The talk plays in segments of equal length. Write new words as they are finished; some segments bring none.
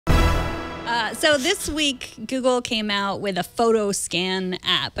Yeah, so this week Google came out with a PhotoScan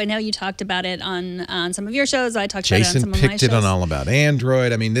app. I know you talked about it on some of your shows. I talked about it on some of my shows. Jason picked it on All About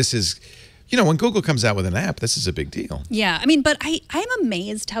Android. I mean, this is, you know, when Google comes out with an app, this is a big deal. Yeah, I mean, but I'm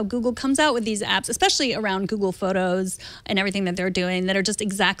amazed how Google comes out with these apps, especially around Google Photos and everything that they're doing, that are just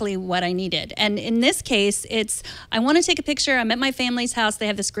exactly what I needed. And in this case, it's, I want to take a picture. I'm at my family's house. They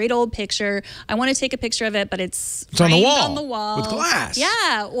have this great old picture. I want to take a picture of it, but it's on the wall. On the wall. With glass.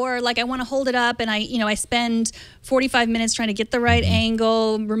 Yeah, or like I want to hold it up and I spend 45 minutes trying to get the right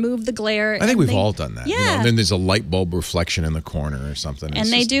angle, remove the glare. I think we've all done that. Yeah. You know, and then there's a light bulb reflection in the corner or something. And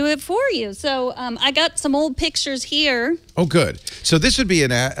they do it for you. So I got some old pictures here. Oh, good. So this would be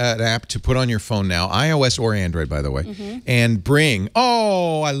an app to put on your phone now, iOS or Android, by the way, and bring,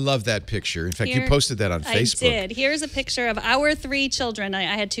 oh, I love that picture. In fact, you posted that on Facebook. I did. Here's a picture of our 3 children. I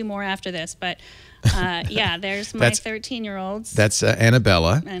had 2 more after this, but yeah, there's my 13-year-olds. That's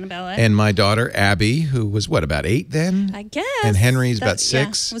Annabella. And my daughter, Abby, who was, what, about 8 then? I guess. And Henry's about 6.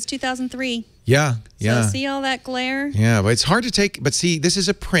 Yeah, it was 2003. Yeah, yeah. So see all that glare? Yeah, but it's hard to take. But see, this is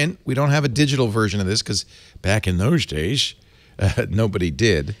a print. We don't have a digital version of this because back in those days, nobody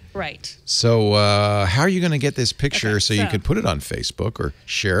did. Right. So how are you going to get this picture so you could put it on Facebook or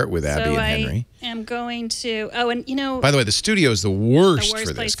share it with Abby and Henry? I am going to, oh, and you know. By the way, the studio is the worst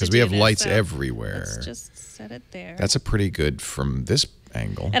for this because we have lights everywhere. Let's just set it there. That's a pretty good from this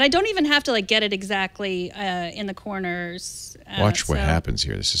angle. And I don't even have to like get it exactly in the corners. Watch what happens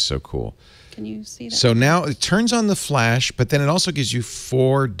here. This is so cool. Can you see that? So now it turns on the flash, but then it also gives you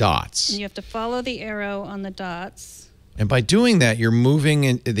 4 dots. And you have to follow the arrow on the dots. And by doing that, you're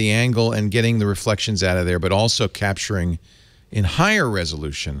moving the angle and getting the reflections out of there, but also capturing in higher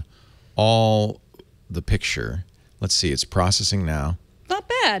resolution all the picture. Let's see, it's processing now. Not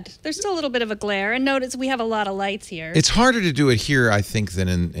bad. There's still a little bit of a glare. And notice we have a lot of lights here. It's harder to do it here, I think, than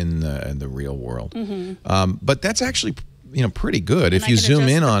in the real world. But that's actually, you know, pretty good. If you zoom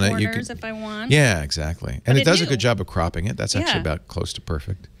in on it, you can. If I want. Yeah, exactly. And it does a good job of cropping it. That's actually about close to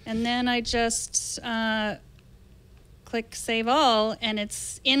perfect. And then I just click Save All, and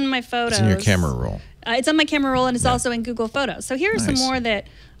it's in my photos. It's in your camera roll. It's on my camera roll, and it's also in Google Photos. So here are some more that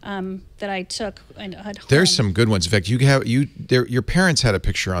that I took at home. There's some good ones. In fact, your parents had a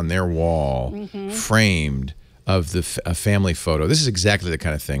picture on their wall, framed, of a family photo. This is exactly the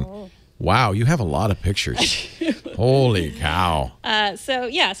kind of thing. Oh. Wow, you have a lot of pictures. Holy cow. So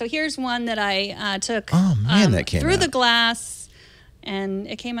here's one that I took that came through out the glass, and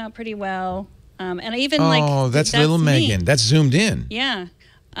it came out pretty well. And I even that's little Megan. That's zoomed in. Yeah.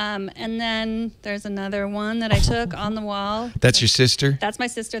 And then there's another one that I took on the wall. That's your sister? That's my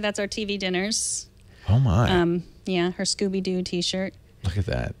sister. That's our TV dinners. Oh, my. Yeah, her Scooby-Doo T-shirt. Look at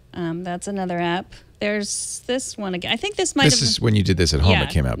that. That's another app. There's this one again. I think this might have... This is when you did this at home, it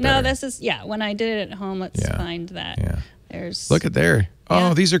came out better. No, this is... Yeah, when I did it at home, let's find that. Yeah. There's... Look at there.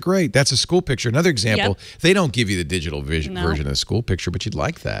 Oh, these are great. That's a school picture. Another example. They don't give you the digital version of the school picture, but you'd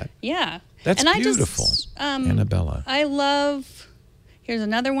like that. Yeah. That's beautiful. Annabella. I love... Here's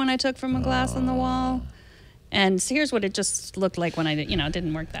another one I took from a glass on the wall. And so here's what it just looked like when I did, it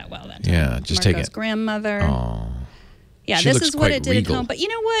didn't work that well that time. Yeah, just take it. Marco's grandmother. Oh. Yeah, this is what it did at home. But you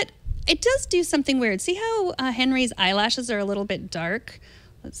know what? It does do something weird. See how Henry's eyelashes are a little bit dark?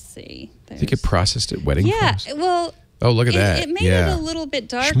 Let's see. I think it processed it wedding clothes? Yeah, well... Oh, look at that. It made it a little bit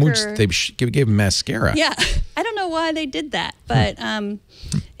darker. They gave him mascara. Yeah. I don't know why they did that, but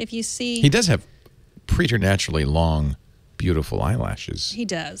if you see... He does have preternaturally long, beautiful eyelashes. He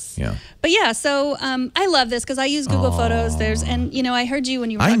does. Yeah. But yeah, so I love this because I use Google Photos. And I heard you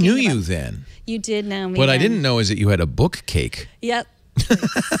when you were talking I knew you then. You did know me. What I didn't know is that you had a book cake. Yep.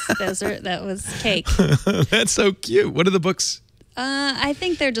 That was cake. That's so cute. What are the books? I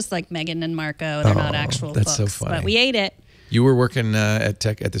think they're just like Megan and Marco. They're not actual books. That's so funny. But we ate it. You were working at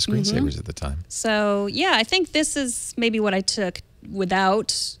the Screensavers at the time. So yeah, I think this is maybe what I took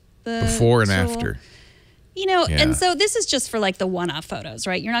without the before and tool. After. And so this is just for like the one-off photos,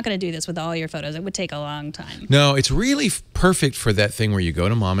 right? You're not going to do this with all your photos. It would take a long time. No, it's really perfect for that thing where you go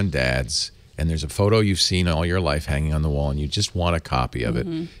to mom and dad's and there's a photo you've seen all your life hanging on the wall and you just want a copy of it.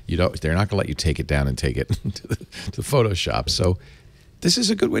 They're not going to let you take it down and take it to Photoshop. So this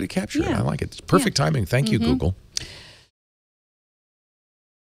is a good way to capture it. I like it. It's perfect timing. Thank you, Google.